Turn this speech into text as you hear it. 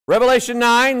Revelation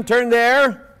 9, turn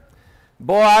there.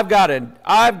 Boy, I've got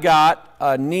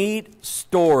a neat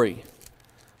story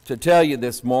to tell you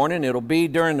this morning. It'll be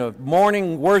during the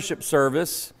morning worship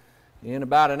service in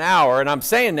about an hour. And I'm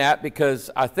saying that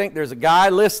because I think there's a guy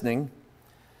listening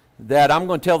that I'm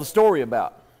going to tell the story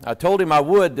about. I told him I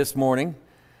would this morning.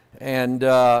 And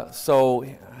so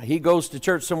he goes to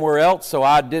church somewhere else, so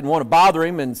I didn't want to bother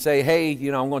him and say, hey,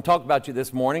 I'm going to talk about you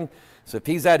this morning. So if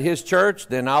he's at his church,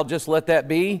 then I'll just let that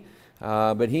be.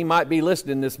 But he might be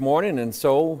listening this morning, and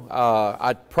so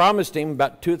I promised him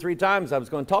about 2 or 3 times I was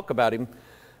going to talk about him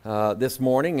this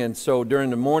morning. And so during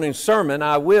the morning sermon,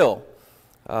 I will.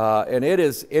 And it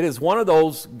is one of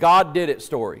those God did it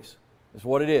stories. Is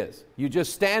what it is. You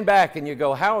just stand back and you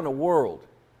go, how in the world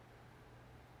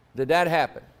did that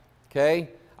happen? Okay?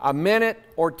 A minute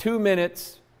or 2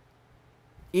 minutes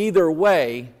either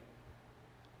way,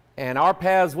 and our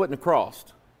paths wouldn't have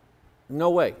crossed. No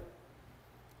way.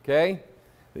 Okay?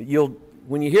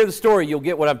 When you hear the story, you'll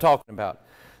get what I'm talking about.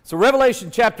 So Revelation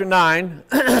chapter 9,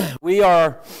 we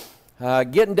are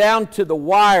getting down to the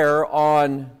wire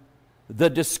on the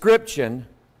description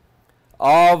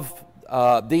of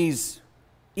these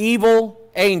evil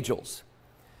angels.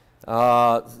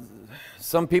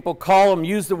 Some people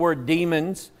use the word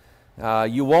demons.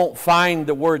 You won't find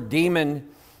the word demon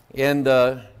in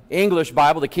the English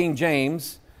Bible, the King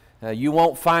James. You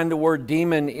won't find the word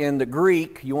demon in the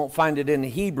Greek. You won't find it in the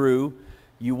Hebrew.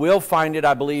 You will find it,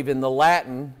 I believe, in the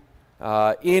Latin.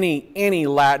 Any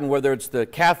Latin, whether it's the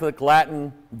Catholic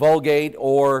Latin Vulgate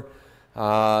or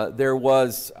there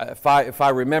was, if I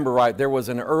remember right, there was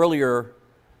an earlier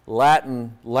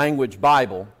Latin language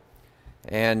Bible,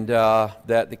 and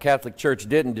that the Catholic Church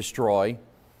didn't destroy.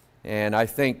 And I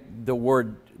think the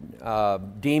word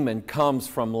demon comes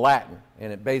from Latin,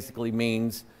 and it basically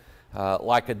means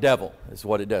like a devil is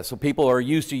what it does. So people are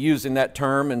used to using that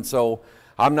term, and so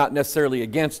I'm not necessarily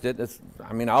against it.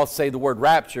 I'll say the word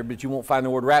rapture, but you won't find the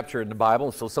word rapture in the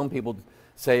Bible. So some people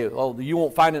say, oh, you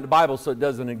won't find it in the Bible, so it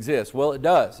doesn't exist. Well, it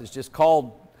does. It's just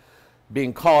called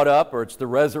being caught up, or it's the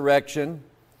resurrection,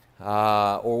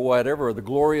 or whatever, or the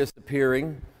glorious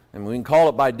appearing. And we can call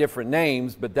it by different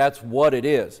names, but that's what it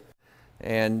is.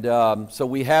 And so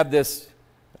we have this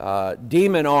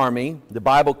demon army. The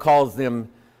Bible calls them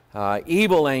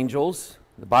evil angels.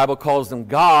 The Bible calls them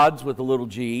gods with a little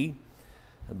g.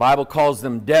 The Bible calls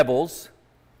them devils.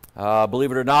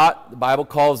 Believe it or not, the Bible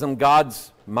calls them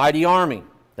God's mighty army.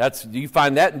 You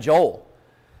find that in Joel,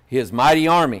 His mighty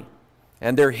army.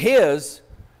 And they're His,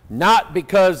 not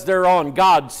because they're on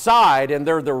God's side and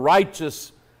they're the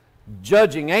righteous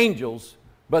judging angels,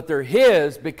 but they're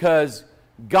His because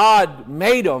God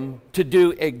made them to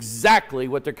do exactly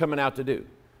what they're coming out to do.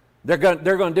 They're going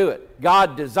to do it.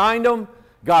 God designed them.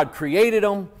 God created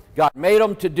them. God made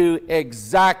them to do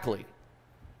exactly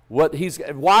what He's...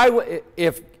 Why,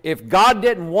 if God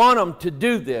didn't want them to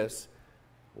do this,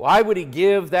 why would He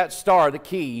give that star the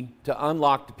key to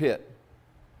unlock the pit?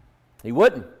 He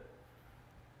wouldn't.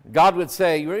 God would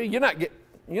say, you're not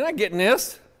getting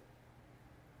this.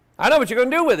 I know what you're going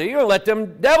to do with it. You're going to let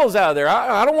them devils out of there.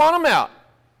 I don't want them out.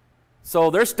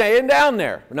 So they're staying down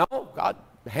there. No, God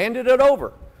handed it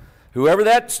over. Whoever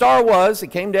that star was, it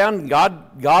came down and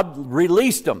God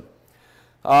released them.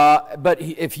 But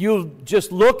if you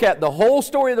just look at the whole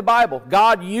story of the Bible,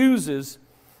 God uses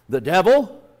the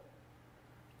devil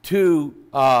to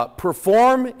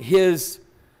perform His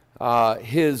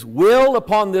will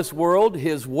upon this world,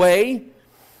 His way,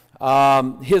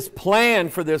 His plan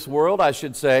for this world, I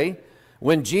should say.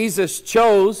 When Jesus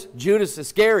chose Judas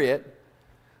Iscariot,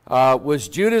 was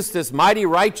Judas this mighty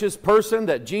righteous person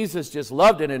that Jesus just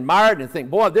loved and admired and think,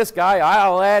 boy, this guy,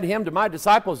 I'll add him to my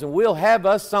disciples and we'll have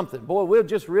us something. Boy, we'll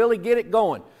just really get it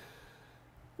going.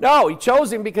 No, He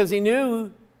chose him because He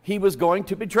knew he was going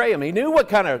to betray him. He knew what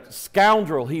kind of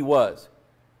scoundrel he was.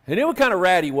 He knew what kind of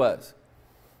rat he was.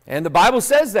 And the Bible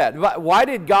says that. Why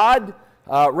did God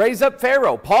raise up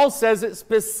Pharaoh? Paul says it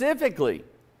specifically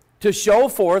to show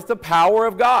forth the power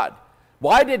of God.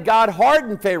 Why did God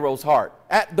harden Pharaoh's heart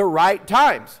at the right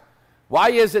times? Why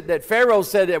is it that Pharaoh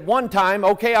said at one time,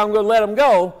 okay, I'm going to let them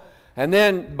go, and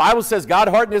then the Bible says God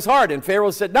hardened his heart, and Pharaoh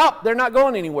said, nope, they're not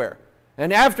going anywhere.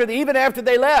 And even after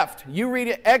they left, you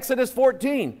read Exodus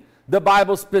 14, the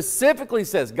Bible specifically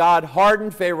says God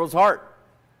hardened Pharaoh's heart.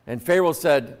 And Pharaoh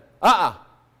said,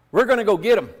 we're going to go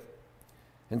get them.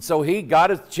 And so he got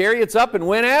his chariots up and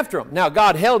went after them. Now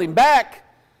God held him back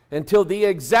until the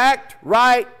exact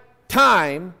right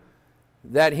time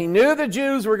that He knew the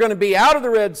Jews were going to be out of the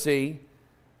Red Sea,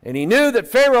 and He knew that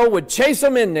Pharaoh would chase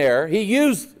them in there. He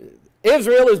used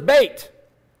Israel as bait.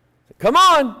 Come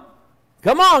on,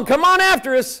 come on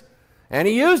after us. And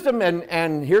he used them,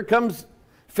 and here comes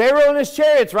Pharaoh and his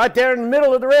chariots right there in the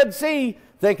middle of the Red Sea,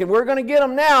 thinking we're going to get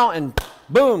them now, and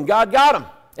boom, God got them.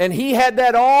 And he had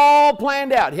that all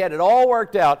planned out. He had it all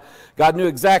worked out. God knew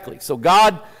exactly. So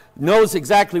God knows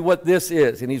exactly what this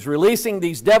is, and he's releasing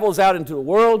these devils out into the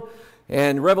world.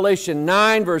 And Revelation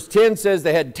 9 verse 10 says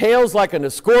they had tails like unto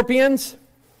scorpions,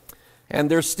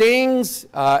 and their stings,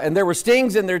 and there were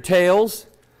stings in their tails,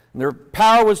 and their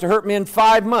power was to hurt men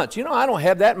 5 months. You know, I don't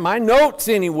have that in my notes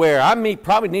anywhere. I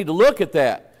probably need to look at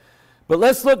that. But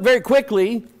let's look very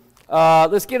quickly.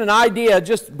 Let's get an idea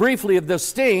just briefly of the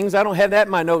stings. I don't have that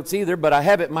in my notes either, but I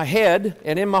have it in my head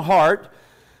and in my heart.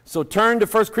 So turn to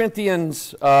 1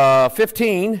 Corinthians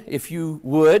 15, if you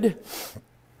would.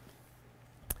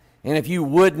 And if you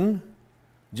wouldn't,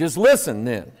 just listen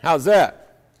then. How's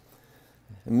that?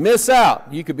 Miss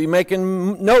out. You could be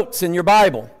making notes in your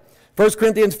Bible. 1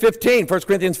 Corinthians 15. 1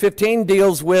 Corinthians 15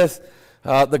 deals with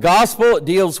the gospel. It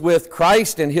deals with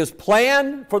Christ and his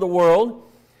plan for the world.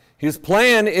 His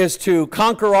plan is to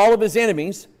conquer all of his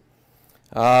enemies.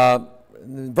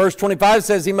 Verse 25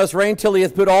 says he must reign till he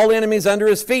hath put all enemies under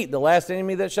his feet. The last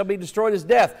enemy that shall be destroyed is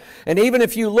death. And even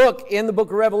if you look in the book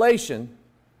of Revelation,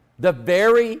 the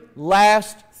very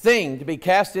last thing to be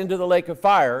cast into the lake of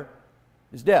fire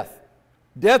is death.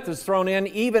 Death is thrown in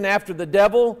even after the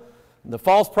devil, the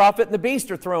false prophet, and the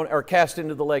beast are cast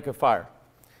into the lake of fire.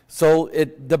 So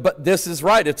this is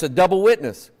right. It's a double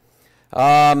witness.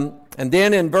 And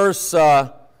then in verse,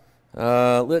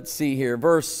 let's see here,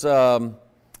 verse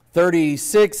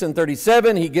 36 and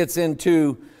 37, he gets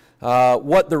into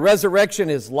what the resurrection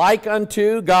is like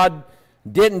unto. God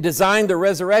didn't design the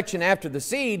resurrection after the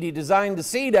seed. He designed the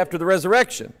seed after the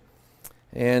resurrection.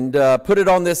 And put it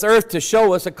on this earth to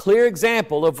show us a clear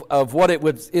example of what it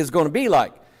is going to be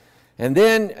like. And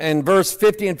then in verse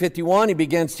 50 and 51, he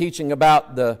begins teaching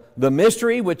about the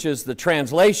mystery, which is the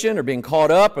translation or being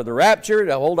caught up or the rapture.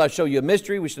 Behold, I show you a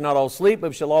mystery. We shall not all sleep,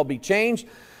 but we shall all be changed.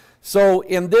 So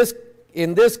in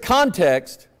this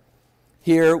context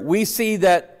here, we see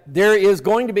that there is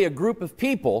going to be a group of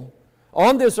people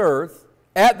on this earth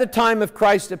at the time of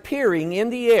Christ appearing in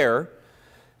the air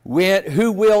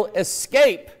who will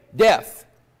escape death.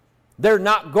 They're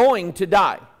not going to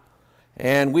die.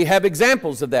 And we have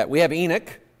examples of that. We have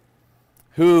Enoch,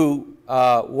 who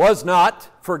was not,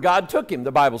 for God took him,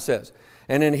 the Bible says.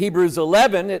 And in Hebrews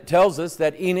 11, it tells us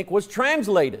that Enoch was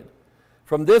translated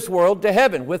from this world to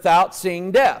heaven without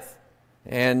seeing death.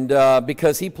 And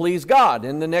because he pleased God.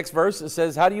 In the next verse, it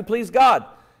says, how do you please God?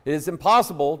 It is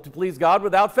impossible to please God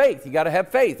without faith. You got to have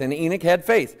faith. And Enoch had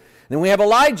faith. Then we have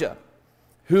Elijah,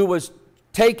 who was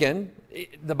taken.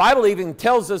 The Bible even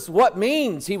tells us what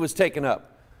means he was taken up.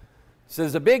 It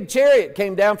says a big chariot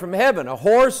came down from heaven. A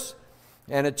horse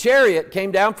and a chariot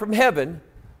came down from heaven.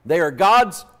 They are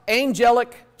God's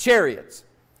angelic chariots.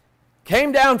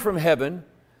 Came down from heaven,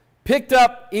 picked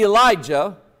up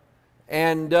Elijah,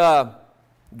 and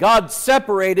God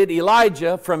separated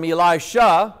Elijah from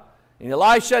Elisha. And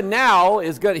Elisha now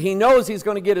is good. He knows he's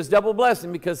going to get his double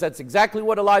blessing because that's exactly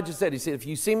what Elijah said. He said, if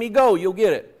you see me go, you'll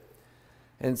get it.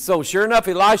 And so sure enough,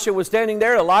 Elisha was standing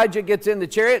there. Elijah gets in the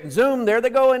chariot and zoom, there they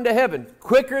go into heaven.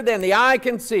 Quicker than the eye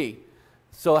can see.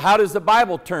 So how does the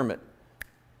Bible term it?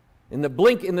 In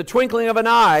the twinkling of an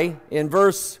eye, in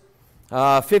verse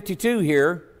 52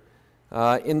 here,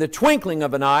 in the twinkling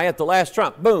of an eye at the last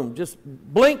trump, boom, just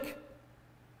blink,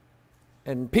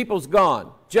 and people's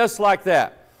gone, just like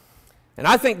that. And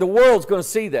I think the world's going to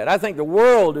see that. I think the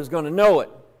world is going to know it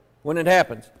when it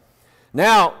happens.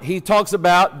 Now, he talks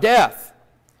about death.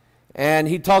 And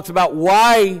he talks about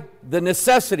why the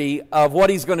necessity of what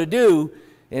he's going to do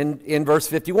in verse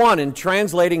 51, in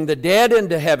translating the dead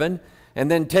into heaven,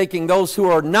 and then taking those who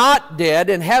are not dead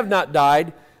and have not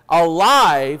died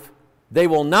alive. They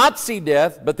will not see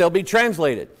death, but they'll be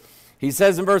translated. He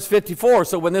says in verse 54,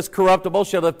 so when this corruptible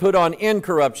shall have put on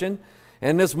incorruption,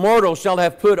 and this mortal shall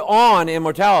have put on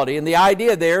immortality. And the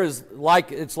idea there is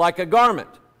it's like a garment.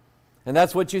 And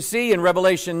that's what you see in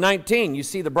Revelation 19. You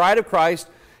see the bride of Christ.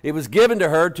 It was given to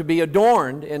her to be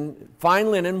adorned in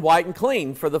fine linen, white and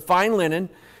clean. For the fine linen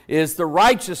is the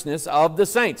righteousness of the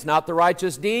saints. Not the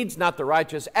righteous deeds, not the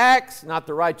righteous acts, not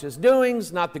the righteous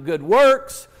doings, not the good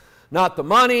works, not the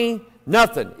money,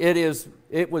 nothing.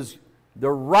 It was the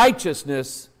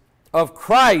righteousness of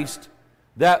Christ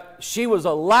that she was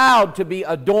allowed to be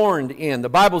adorned in. The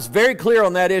Bible's very clear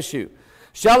on that issue.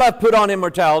 Shall have put on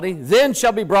immortality, then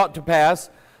shall be brought to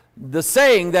pass the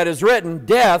saying that is written,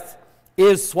 death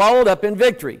is swallowed up in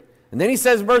victory. And then he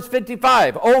says in verse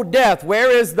 55, O death, where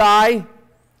is thy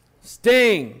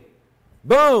sting?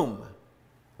 Boom.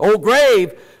 O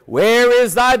grave, Where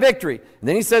is thy victory? And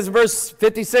then he says in verse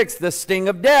 56, the sting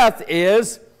of death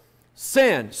is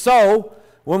sin. So,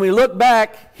 when we look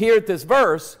back here at this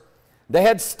verse, they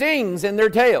had stings in their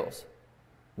tails.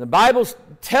 The Bible's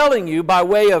telling you by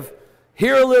way of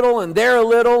here a little and there a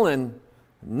little, and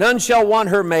none shall want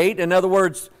her mate. In other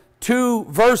words, two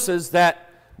verses that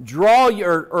draw you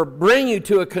or bring you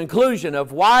to a conclusion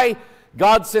of why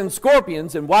God sends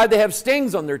scorpions and why they have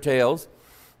stings on their tails.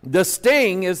 The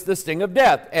sting is the sting of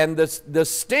death, and the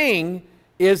sting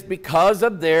is because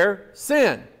of their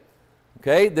sin.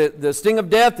 Okay, the sting of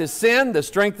death is sin. The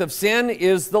strength of sin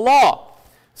is the law.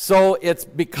 So it's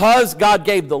because God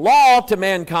gave the law to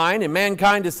mankind, and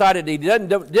mankind decided he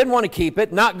didn't want to keep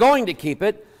it, not going to keep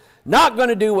it, not going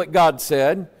to do what God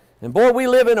said. And boy, we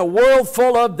live in a world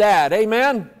full of that.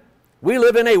 Amen? We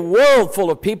live in a world full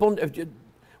of people.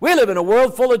 We live in a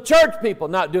world full of church people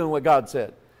not doing what God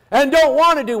said, and don't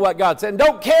want to do what God said, and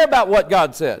don't care about what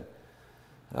God said.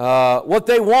 What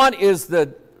they want is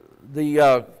the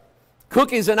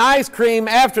cookies and ice cream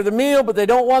after the meal, but they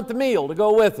don't want the meal to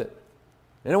go with it.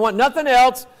 They don't want nothing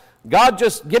else. God,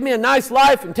 just give me a nice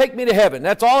life and take me to heaven.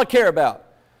 That's all I care about.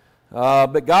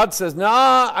 But God says,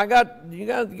 "Nah,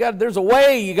 there's a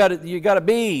way you got to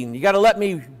be, and you got to let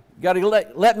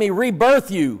me rebirth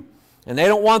you." And they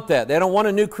don't want that. They don't want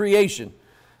a new creation.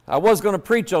 I was going to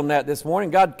preach on that this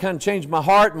morning. God kind of changed my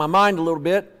heart and my mind a little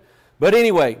bit. But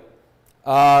anyway,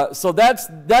 so that's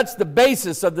the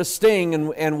basis of the sting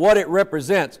and what it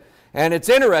represents. And it's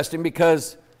interesting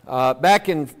because back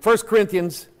in 1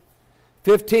 Corinthians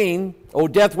 15, "O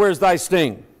death, where's thy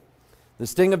sting? The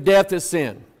sting of death is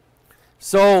sin."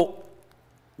 So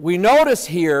we notice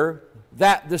here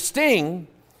that the sting,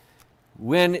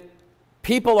 when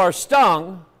people are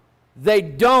stung, they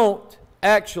don't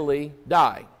actually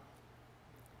die.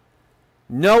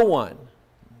 No one.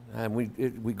 And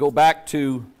we go back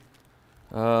to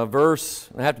verse,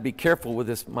 I have to be careful with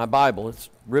this, my Bible, it's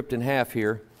ripped in half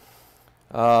here.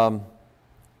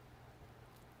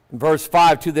 Verse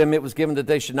 5, "To them it was given that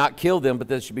they should not kill them, but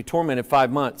they should be tormented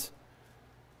 5 months."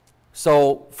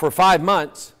 So for 5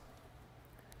 months,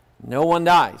 no one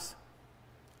dies,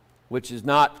 which is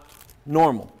not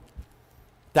normal.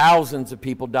 Thousands of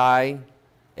people die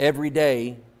every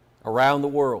day around the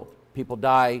world. People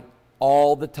die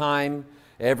all the time.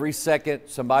 Every second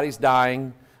somebody's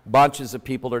dying. Bunches of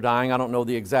people are dying. I don't know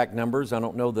the exact numbers. I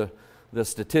don't know the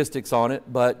statistics on it,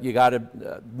 but you got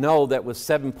to know that with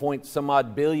 7 point some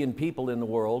odd billion people in the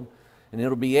world, and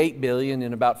it'll be 8 billion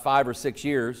in about 5 or 6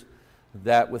 years,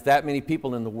 that with that many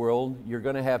people in the world, you're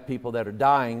going to have people that are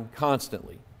dying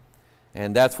constantly.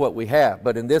 And that's what we have.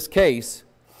 But in this case,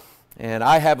 and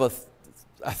I have a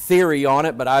theory on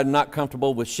it, but I'm not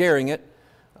comfortable with sharing it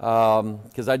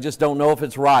because I just don't know if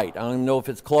it's right. I don't even know if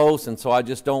it's close, and so I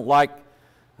just don't like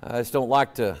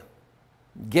to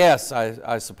guess,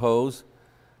 I suppose,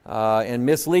 and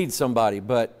mislead somebody.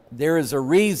 But there is a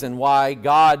reason why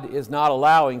God is not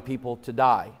allowing people to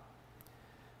die.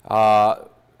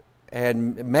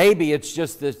 And maybe it's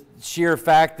just the sheer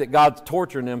fact that God's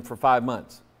torturing them for 5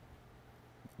 months.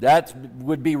 That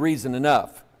would be reason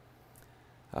enough.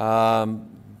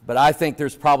 But I think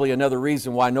there's probably another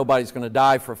reason why nobody's going to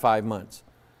die for 5 months.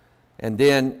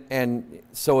 And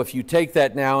so if you take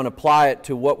that now and apply it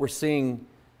to what we're seeing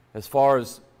as far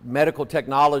as medical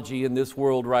technology in this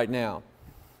world right now,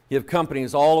 you have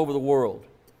companies all over the world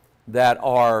that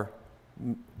are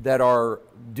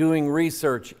doing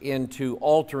research into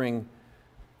altering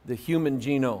the human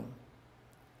genome,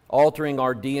 altering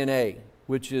our DNA,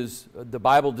 which is, the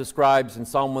Bible describes in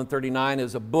Psalm 139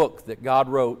 as a book that God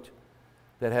wrote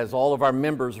that has all of our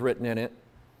members written in it.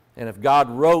 And if God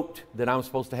wrote that I'm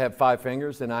supposed to have 5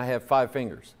 fingers, then I have 5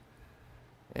 fingers.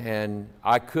 And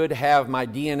I could have my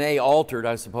DNA altered,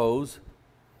 I suppose,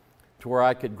 to where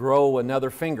I could grow another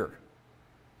finger.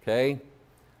 Okay?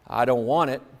 I don't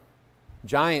want it.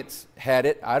 Giants had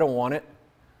it. I don't want it.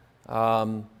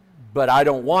 But I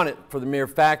don't want it for the mere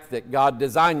fact that God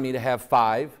designed me to have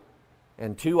 5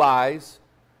 and 2 eyes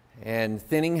and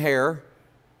thinning hair.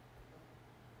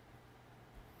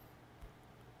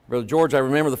 Brother George, I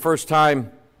remember the first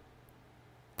time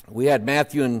we had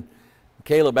Matthew and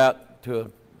Caleb out to a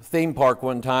theme park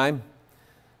one time,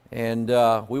 and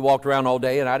we walked around all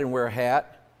day, and I didn't wear a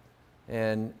hat.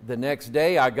 And the next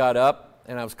day I got up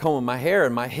and I was combing my hair,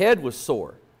 and my head was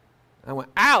sore. I went,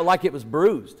 ow, like it was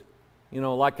bruised. You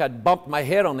know, like I'd bumped my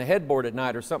head on the headboard at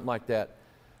night or something like that.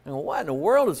 I went, what in the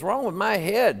world is wrong with my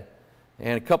head?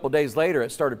 And a couple days later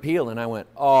it started peeling. I went,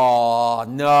 oh,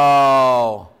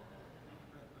 no.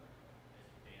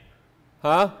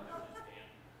 Huh?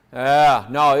 Yeah,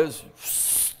 no, it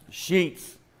was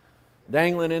sheets.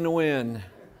 dangling in the wind.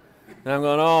 And I'm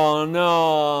going, oh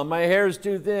no, my hair's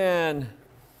too thin.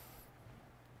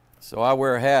 So I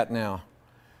wear a hat now.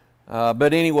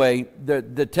 But anyway,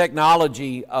 the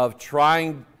technology of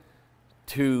trying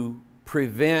to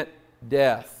prevent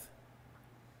death,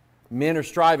 men are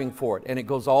striving for it. And it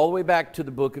goes all the way back to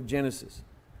the book of Genesis,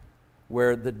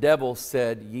 where the devil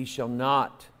said, ye shall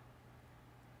not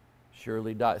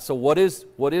surely die. So what is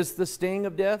the sting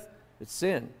of death? It's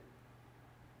sin.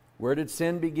 Where did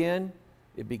sin begin?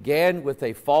 It began with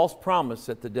a false promise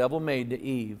that the devil made to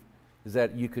Eve, is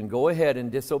that you can go ahead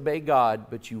and disobey God,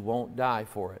 but you won't die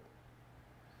for it.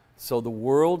 So the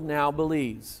world now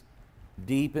believes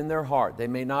deep in their heart. They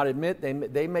may not admit,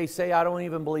 they may say, I don't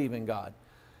even believe in God.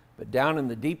 But down in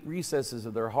the deep recesses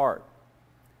of their heart,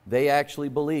 they actually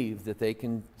believe that they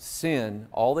can sin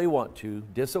all they want to,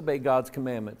 disobey God's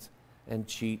commandments, and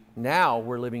cheat. Now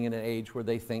we're living in an age where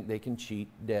they think they can cheat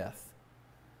death.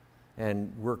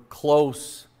 And we're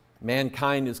close.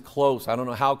 Mankind is close. I don't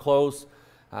know how close.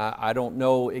 I don't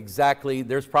know exactly.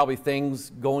 There's probably things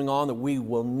going on that we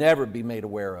will never be made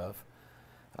aware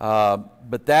of.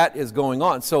 But that is going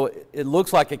on. So it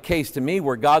looks like a case to me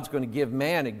where God's going to give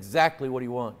man exactly what he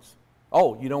wants.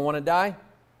 Oh, you don't want to die?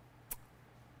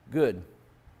 Good.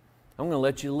 I'm going to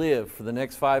let you live for the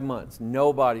next 5 months.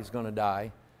 Nobody's going to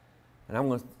die. And I'm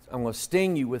going to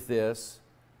sting you with this.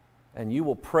 And you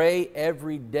will pray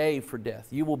every day for death.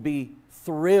 You will be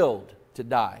thrilled to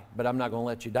die, but I'm not going to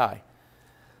let you die.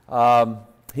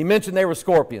 He mentioned they were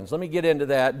scorpions. Let me get into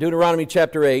that. Deuteronomy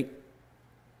chapter 8.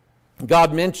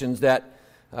 God mentions that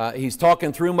he's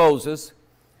talking through Moses,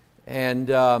 and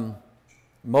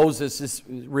Moses is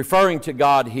referring to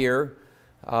God here,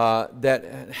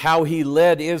 that how he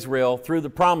led Israel through the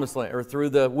promised land, or through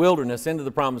the wilderness into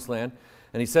the promised land.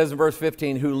 And he says in verse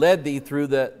 15, who led thee through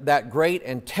that great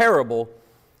and terrible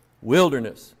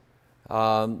wilderness.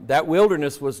 That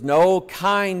wilderness was no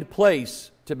kind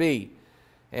place to be.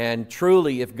 And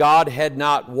truly, if God had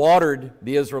not watered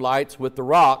the Israelites with the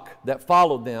rock that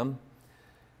followed them,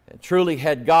 and truly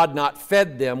had God not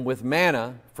fed them with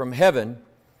manna from heaven,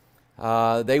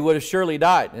 they would have surely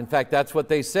died. In fact, that's what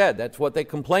they said. That's what they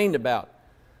complained about.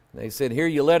 They said, here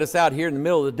you let us out here in the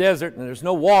middle of the desert and there's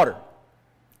no water.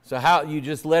 So how you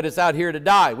just let us out here to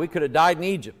die? We could have died in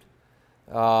Egypt.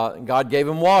 God gave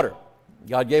them water.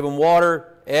 God gave them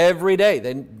water every day.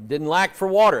 They didn't lack for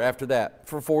water after that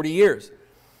for 40 years.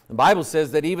 The Bible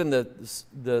says that even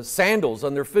the sandals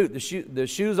on their feet, the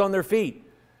shoes on their feet,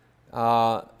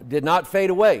 did not fade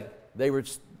away.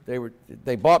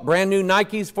 They bought brand new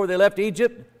Nikes before they left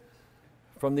Egypt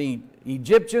from the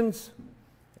Egyptians,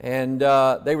 and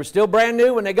they were still brand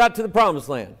new when they got to the Promised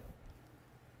Land.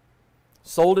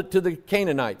 Sold it to the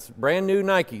Canaanites, brand new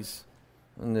Nikes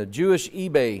on the Jewish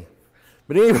eBay.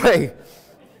 But anyway,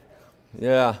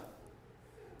 yeah.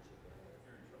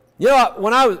 You know,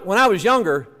 when I was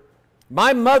younger,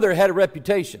 my mother had a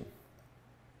reputation.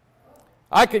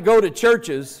 I could go to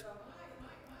churches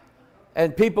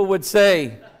and people would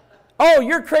say, oh,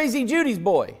 you're Crazy Judy's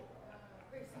boy.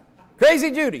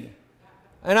 Crazy Judy.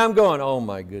 And I'm going, oh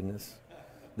my goodness.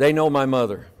 They know my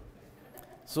mother.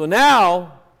 So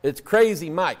now it's Crazy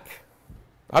Mike.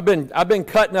 I've been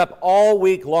cutting up all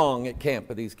week long at camp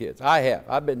with these kids. I have.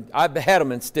 I've had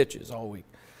them in stitches all week.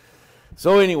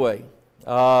 So anyway,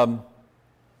 but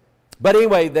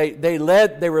anyway, they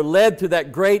were led to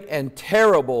that great and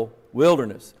terrible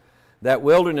wilderness. That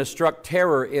wilderness struck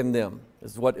terror in them.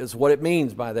 Is what it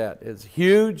means by that. It's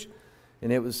huge,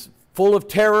 and it was full of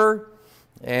terror,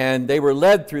 and they were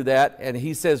led through that. And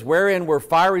he says, wherein were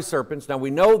fiery serpents. Now we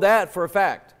know that for a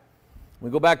fact. We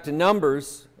go back to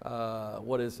Numbers,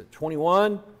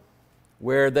 21,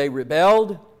 where they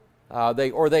rebelled,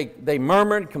 they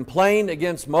murmured, complained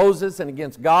against Moses and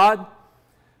against God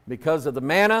because of the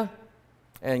manna,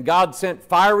 and God sent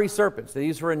fiery serpents.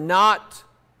 These were not,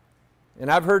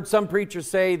 and I've heard some preachers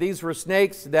say these were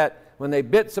snakes that when they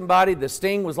bit somebody, the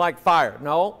sting was like fire.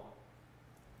 No,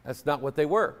 that's not what they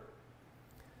were.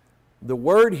 The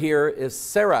word here is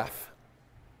seraph,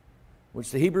 which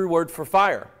is the Hebrew word for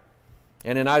fire.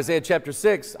 And in Isaiah chapter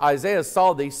 6, Isaiah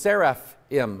saw the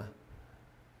seraphim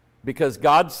because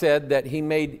God said that he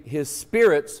made his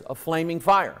spirits a flaming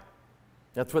fire.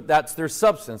 That's their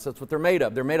substance. That's what they're made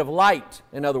of. They're made of light,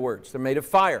 in other words. They're made of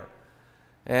fire.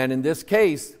 And in this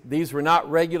case, these were not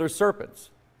regular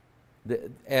serpents.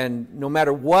 And no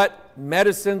matter what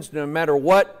medicines, no matter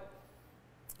what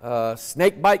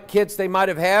snake bite kits they might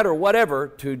have had or whatever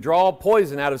to draw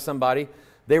poison out of somebody,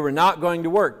 they were not going to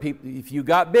work. If you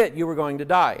got bit, you were going to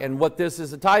die. And what this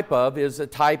is a type of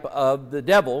the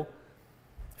devil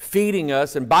feeding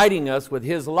us and biting us with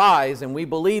his lies, and we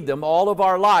believe them all of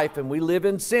our life, and we live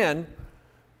in sin.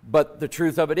 But the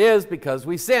truth of it is, because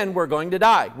we sin, we're going to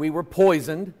die. We were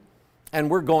poisoned,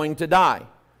 and we're going to die.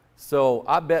 So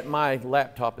I bet my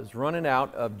laptop is running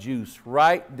out of juice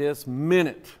right this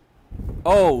minute.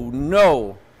 Oh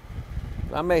no,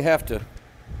 I may have to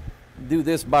do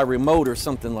this by remote or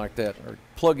something like that, or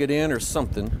plug it in or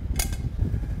something.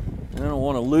 I don't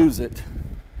want to lose it.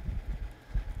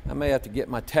 I may have to get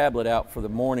my tablet out for the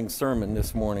morning sermon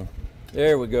this morning.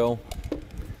 There we go.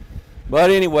 But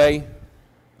anyway,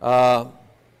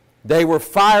 they were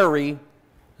fiery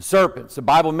serpents. The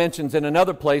Bible mentions in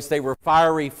another place they were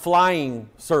fiery flying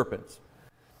serpents.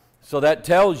 So that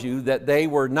tells you that they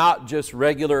were not just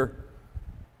regular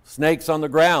snakes on the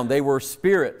ground. They were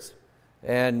spirits.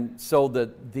 And so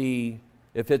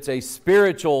if it's a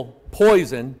spiritual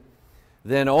poison,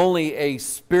 then only a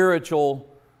spiritual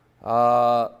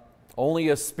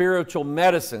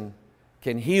medicine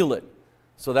can heal it.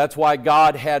 So that's why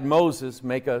God had Moses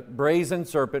make a brazen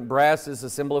serpent. Brass is a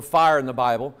symbol of fire in the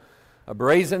Bible. A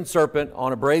brazen serpent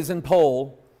on a brazen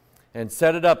pole, and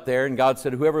set it up there. And God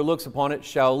said, whoever looks upon it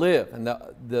shall live. And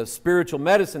the spiritual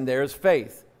medicine there is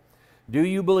faith. Do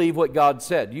you believe what God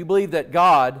said? Do you believe that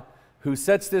God, who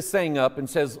sets this thing up and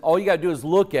says, all you got to do is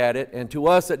look at it, and to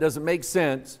us it doesn't make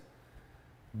sense,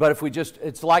 but if we just,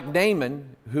 it's like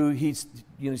Naaman, who he's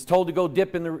told to go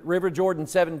dip in the River Jordan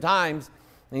 7 times,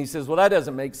 and he says, well, that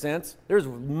doesn't make sense. There's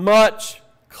much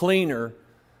cleaner.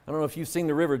 I don't know if you've seen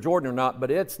the River Jordan or not, but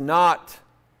it's not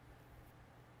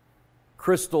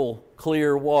crystal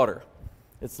clear water.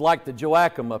 It's like the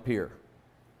Joachim up here.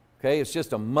 Okay, it's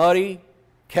just a muddy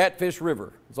catfish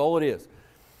river. That's all it is.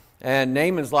 And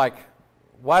Naaman's like,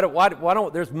 why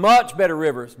don't, there's much better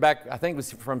rivers back, I think it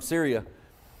was from Syria.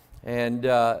 And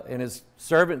his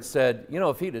servant said,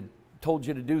 if he'd have told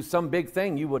you to do some big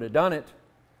thing, you would have done it.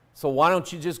 So why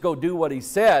don't you just go do what he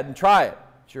said and try it?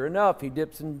 Sure enough, he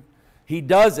dips and he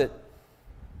does it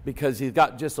because he's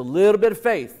got just a little bit of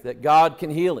faith that God can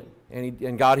heal him.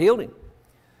 And God healed him.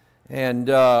 And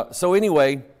so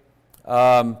anyway,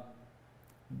 the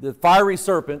fiery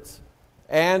serpents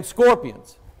and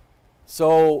scorpions.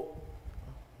 So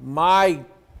my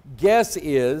guess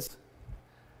is,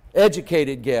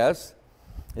 educated guess,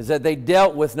 is that they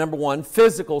dealt with, number one,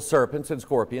 physical serpents and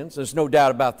scorpions. There's no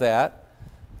doubt about that.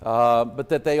 But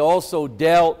that they also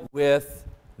dealt with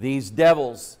these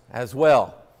devils as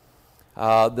well.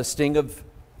 The sting of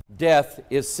death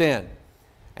is sin.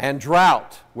 And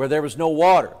drought, where there was no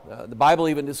water. The Bible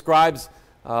even describes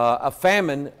a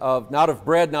famine of not of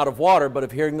bread, not of water, but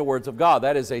of hearing the words of God.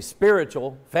 That is a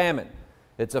spiritual famine.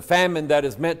 It's a famine that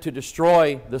is meant to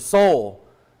destroy the soul,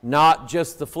 not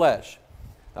just the flesh.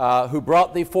 Who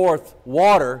brought thee forth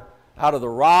water out of the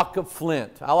rock of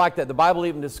flint. I like that. The Bible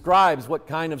even describes what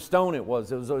kind of stone it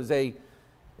was.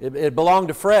 It belonged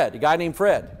to Fred, a guy named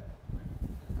Fred.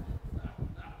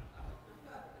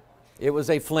 It was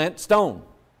a flint stone.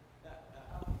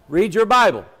 Read your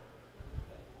Bible.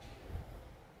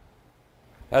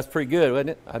 That's pretty good,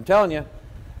 wasn't it? I'm telling you.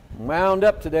 I'm wound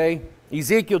up today.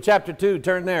 Ezekiel chapter 2,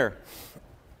 turn there.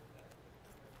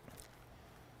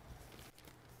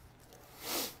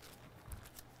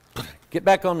 Get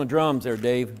back on the drums there,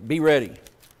 Dave. Be ready.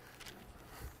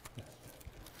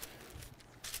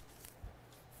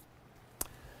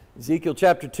 Ezekiel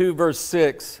chapter 2, verse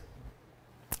 6.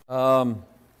 And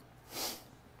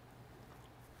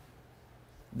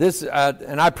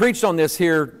I preached on this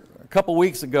here a couple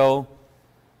weeks ago.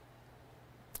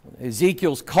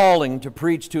 Ezekiel's calling to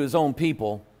preach to his own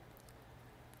people.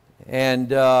 And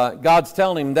God's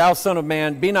telling him, thou son of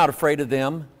man, be not afraid of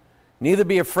them, neither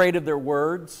be afraid of their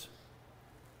words.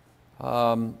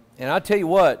 And I tell you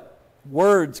what,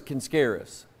 words can scare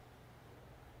us.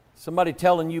 Somebody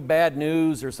telling you bad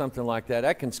news or something like that,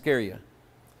 that can scare you.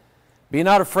 Be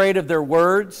not afraid of their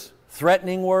words,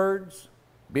 threatening words.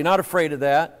 Be not afraid of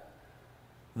that.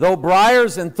 Though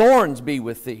briars and thorns be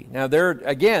with thee. Now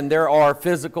there are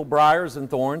physical briars and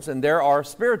thorns, and there are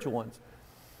spiritual ones.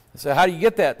 So how do you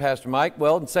get that, Pastor Mike?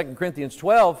 Well, in 2 Corinthians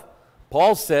 12,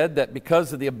 Paul said that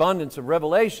because of the abundance of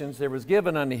revelations, there was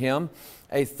given unto him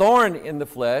a thorn in the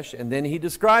flesh, and then he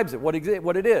describes it, what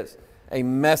it is. A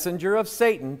messenger of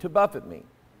Satan to buffet me.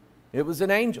 It was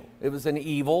an angel. It was an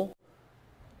evil,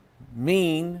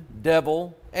 mean,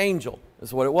 devil angel.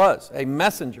 That's what it was. A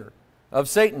messenger of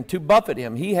Satan to buffet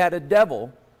him. He had a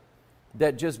devil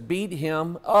that just beat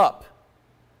him up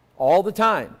all the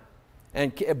time.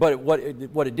 But what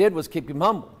it did was keep him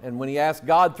humble. And when he asked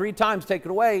God 3 times, take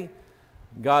it away,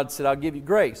 God said, I'll give you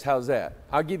grace. How's that?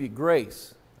 I'll give you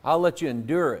grace. I'll let you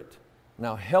endure it, and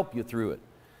I'll help you through it.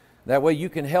 That way you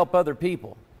can help other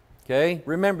people. Okay?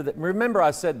 Remember that. Remember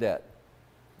I said that,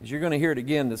 because you're going to hear it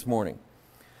again this morning.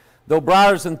 Though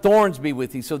briars and thorns be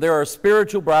with thee. So there are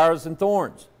spiritual briars and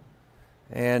thorns.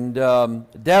 And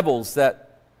devils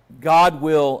that God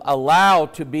will allow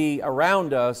to be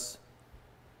around us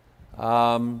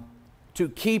to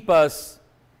keep us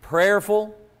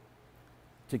prayerful,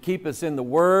 to keep us in the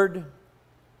Word,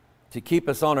 to keep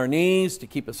us on our knees, to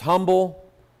keep us humble,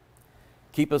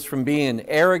 keep us from being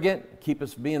arrogant, keep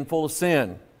us from being full of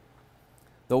sin.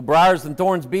 Though briars and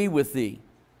thorns be with thee.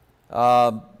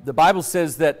 The Bible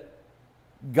says that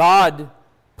God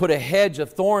put a hedge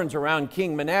of thorns around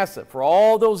King Manasseh for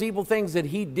all those evil things that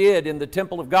he did in the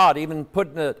temple of God, even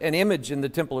put an image in the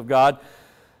temple of God.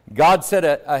 God set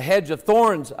a hedge of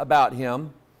thorns about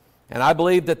him, and I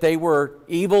believe that they were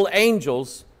evil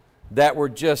angels that were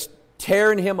just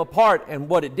tearing him apart, and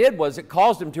what it did was it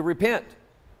caused him to repent.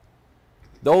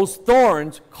 Those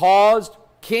thorns caused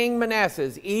King Manasseh,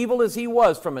 as evil as he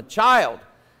was from a child,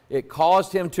 it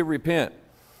caused him to repent.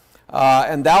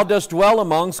 And thou dost dwell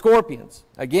among scorpions.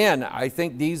 Again, I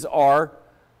think these are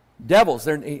devils.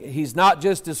 He's not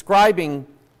just describing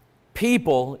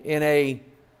people in a,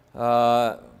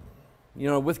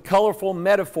 with colorful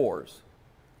metaphors.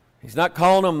 He's not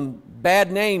calling them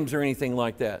bad names or anything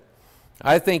like that.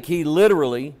 I think he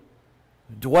literally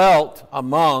dwelt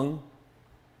among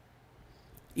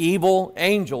evil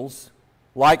angels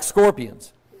like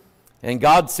scorpions. And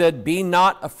God said, be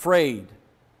not afraid.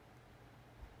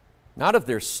 Not of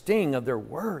their sting, of their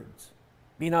words.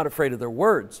 Be not afraid of their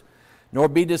words, nor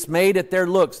be dismayed at their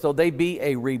looks, though they be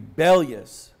a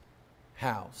rebellious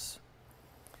house.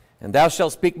 And thou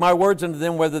shalt speak my words unto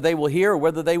them, whether they will hear or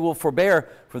whether they will forbear,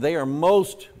 for they are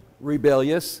most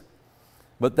rebellious.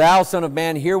 But thou, Son of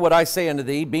man, hear what I say unto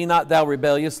thee. Be not thou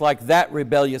rebellious like that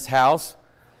rebellious house.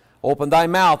 Open thy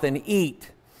mouth and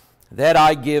eat that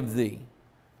I give thee.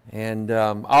 And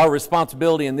our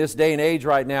responsibility in this day and age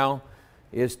right now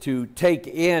is to take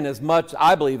in as much,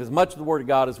 I believe, as much of the Word of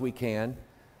God as we can.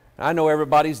 I know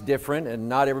everybody's different, and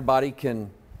not everybody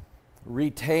can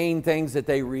retain things that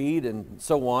they read and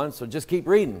so on, so just keep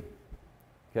reading.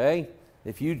 Okay?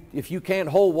 If you can't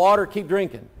hold water, keep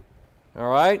drinking. All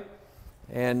right?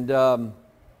 And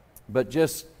but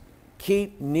just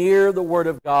keep near the Word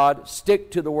of God,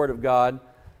 stick to the Word of God,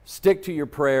 stick to your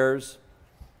prayers,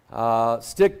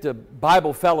 stick to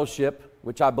Bible fellowship,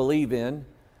 which I believe in.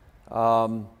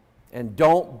 And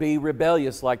don't be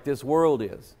rebellious like this world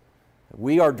is.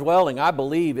 We are dwelling, I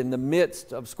believe, in the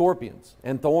midst of scorpions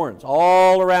and thorns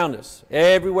all around us,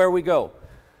 everywhere we go.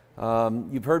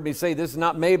 You've heard me say this is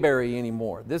not Mayberry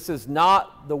anymore. This is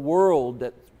not the world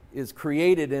that is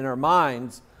created in our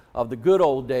minds of the good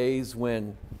old days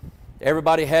when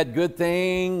everybody had good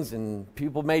things and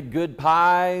people made good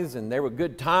pies and there were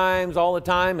good times all the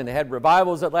time and they had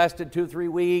revivals that lasted 2 or 3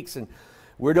 weeks, and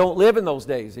we don't live in those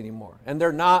days anymore, and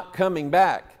they're not coming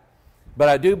back. But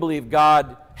I do believe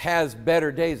God has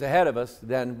better days ahead of us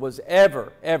than was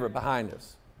ever behind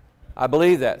us. I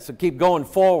believe that. So keep going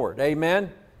forward.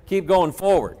 Amen? Keep going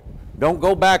forward. Don't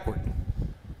go backward.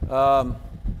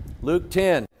 Luke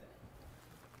 10.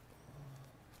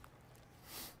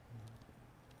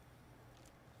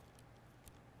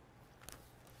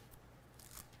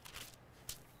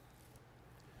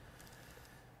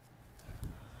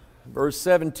 Verse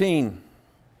 17.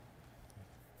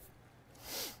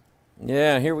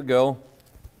 Yeah, here we go.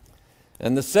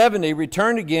 And the 70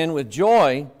 returned again with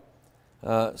joy,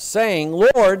 saying,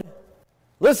 Lord,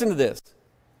 listen to this.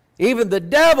 Even the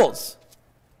devils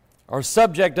are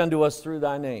subject unto us through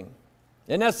thy name.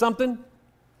 Isn't that something?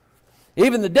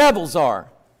 Even the devils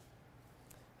are.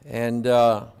 And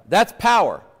that's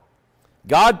power.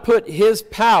 God put his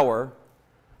power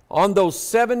on those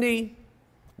 70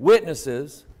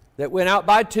 witnesses that went out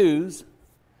by twos,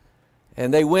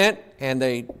 and they went and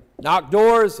they knocked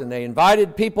doors and they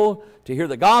invited people to hear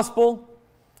the gospel,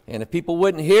 and if people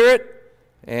wouldn't hear it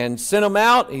and sent them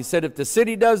out, he said if the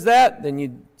city does that, then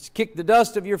you kick the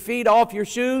dust of your feet off your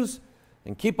shoes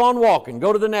and keep on walking,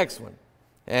 go to the next one,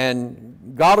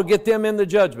 and God will get them in the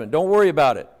judgment. Don't worry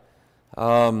about it.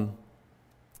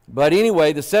 But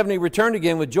anyway, the 70 returned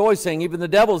again with joy, saying, even the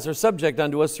devils are subject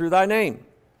unto us through thy name.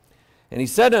 And he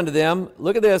said unto them,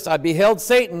 look at this, I beheld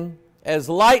Satan as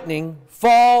lightning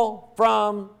fall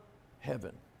from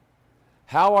heaven.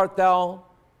 How art thou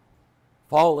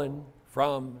fallen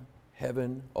from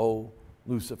heaven, O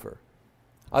Lucifer?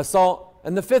 I saw,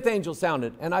 and the 5th angel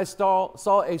sounded, and I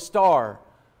saw a star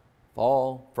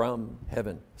fall from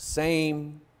heaven.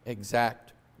 Same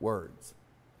exact words.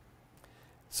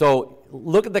 So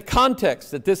look at the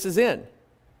context that this is in.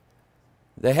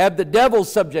 They had the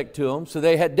devils subject to them, so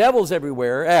they had devils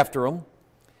everywhere after them.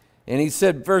 And he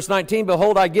said, verse 19,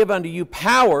 behold, I give unto you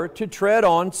power to tread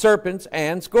on serpents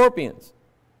and scorpions.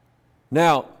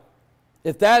 Now,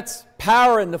 if that's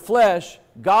power in the flesh,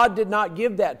 God did not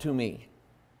give that to me.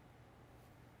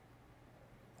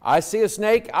 I see a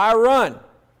snake, I run.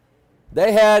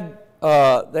 The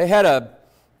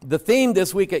theme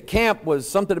this week at camp was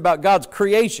something about God's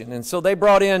creation. And so they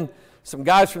brought in some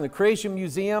guys from the Creation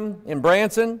Museum in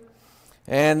Branson.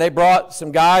 And they brought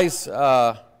some guys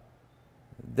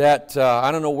that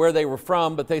I don't know where they were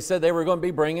from, but they said they were going to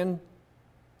be bringing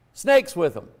snakes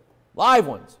with them, live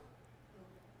ones.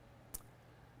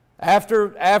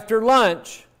 After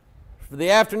lunch, for the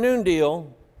afternoon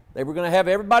deal, they were going to have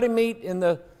everybody meet in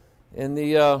the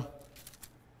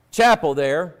chapel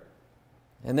there,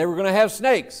 and they were going to have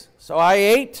snakes. So I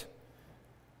ate,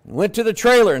 went to the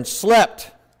trailer and slept,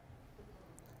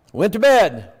 went to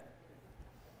bed.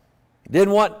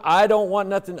 I don't want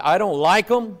nothing. I don't like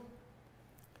them.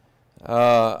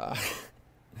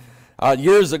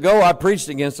 Years ago, I preached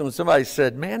against them. Somebody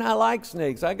said, man, I like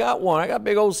snakes. I got one. I got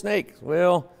big old snakes.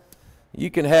 Well, you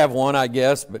can have one, I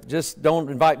guess, but just don't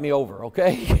invite me over,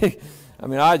 okay? I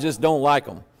mean, I just don't like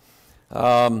them.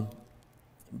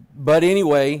 But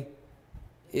anyway,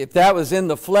 if that was in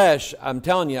the flesh, I'm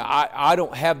telling you, I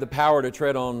don't have the power to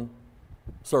tread on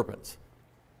serpents.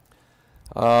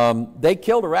 They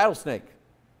killed a rattlesnake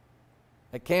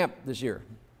at camp this year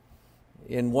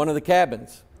in one of the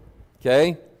cabins.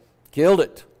 Okay? Killed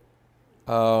it.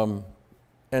 And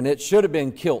it should have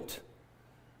been killed.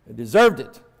 It deserved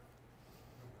it.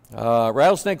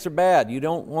 Rattlesnakes are bad. You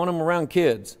don't want them around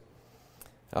kids.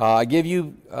 I give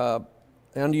you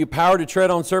unto you power to tread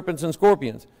on serpents and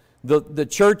scorpions. The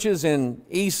churches in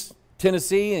East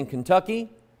Tennessee and Kentucky,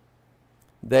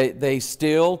 they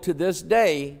still to this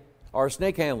day are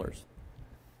snake handlers.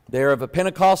 They're of a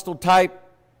Pentecostal type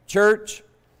church,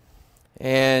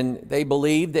 and they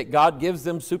believe that God gives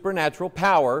them supernatural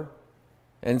power.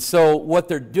 And so what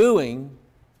they're doing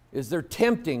is they're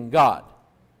tempting God.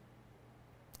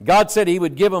 God said He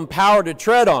would give them power to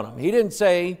tread on them. He didn't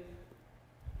say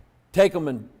take them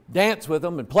and dance with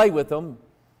them and play with them,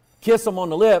 kiss them on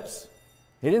the lips.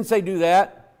 He didn't say do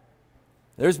that.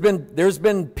 There's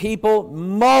been people,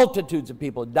 multitudes of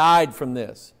people died from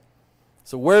this.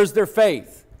 So where's their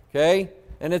faith? Okay?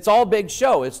 And it's all big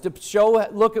show. It's to show,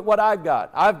 look at what I've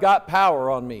got. I've got power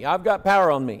on me. I've got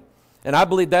power on me. And I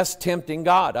believe that's tempting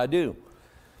God. I do.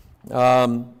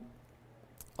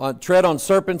 Tread on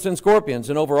serpents and scorpions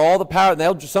and over all the power.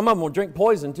 Some of them will drink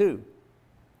poison too.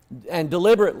 And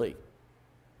deliberately.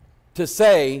 To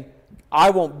say,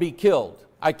 I won't be killed.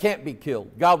 I can't be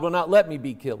killed. God will not let me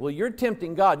be killed. Well, you're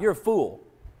tempting God. You're a fool.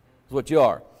 Is what you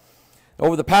are.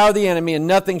 Over the power of the enemy, and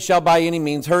nothing shall by any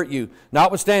means hurt you.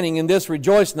 Notwithstanding, in this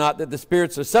rejoice not that the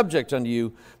spirits are subject unto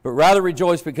you, but rather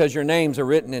rejoice because your names are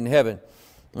written in heaven.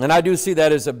 And I do see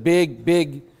that as a big,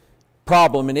 big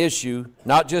problem and issue,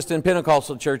 not just in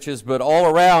Pentecostal churches, but all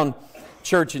around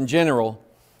church in general,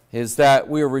 is that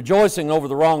we're rejoicing over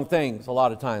the wrong things a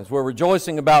lot of times. We're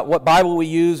rejoicing about what Bible we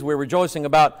use. We're rejoicing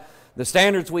about the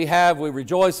standards we have. We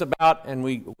rejoice about and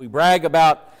we brag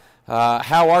about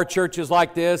how our church is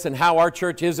like this and how our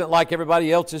church isn't like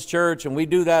everybody else's church, and we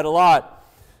do that a lot.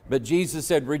 But Jesus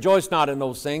said, rejoice not in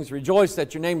those things. Rejoice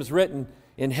that your name is written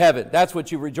in heaven. That's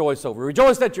what you rejoice over.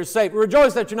 Rejoice that you're safe.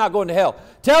 Rejoice that you're not going to hell.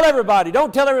 Tell everybody.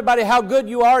 Don't tell everybody how good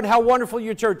you are and how wonderful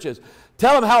your church is.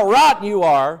 Tell them how rotten you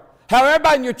are, how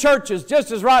everybody in your church is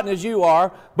just as rotten as you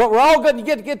are, but we're all going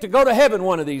to get to go to heaven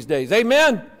one of these days.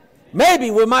 Amen?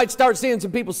 Maybe we might start seeing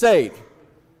some people saved.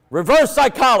 Reverse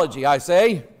psychology, I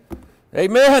say.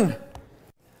 Amen.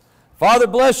 Father,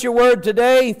 bless your word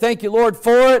today. Thank you, Lord,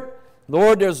 for it.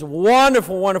 Lord, there's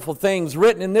wonderful, wonderful things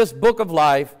written in this book of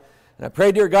life. And I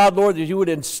pray, dear God, Lord, that you would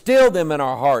instill them in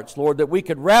our hearts, Lord, that we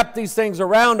could wrap these things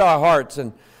around our hearts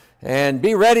and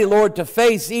be ready, Lord, to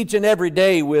face each and every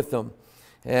day with them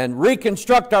and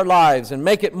reconstruct our lives and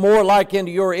make it more like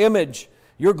into your image,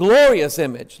 your glorious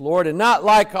image, Lord, and not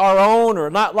like our own or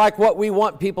not like what we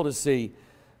want people to see,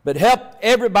 but help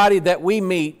everybody that we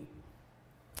meet.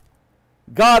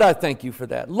 God, I thank you for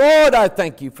that. Lord, I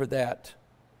thank you for that.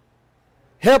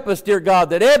 Help us, dear God,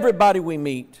 that everybody we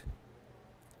meet,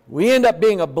 we end up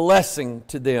being a blessing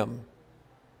to them.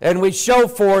 And we show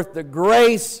forth the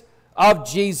grace of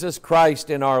Jesus Christ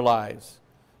in our lives.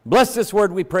 Bless this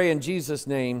word, we pray in Jesus'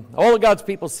 name. All of God's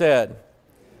people said,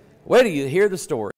 wait till you hear the story.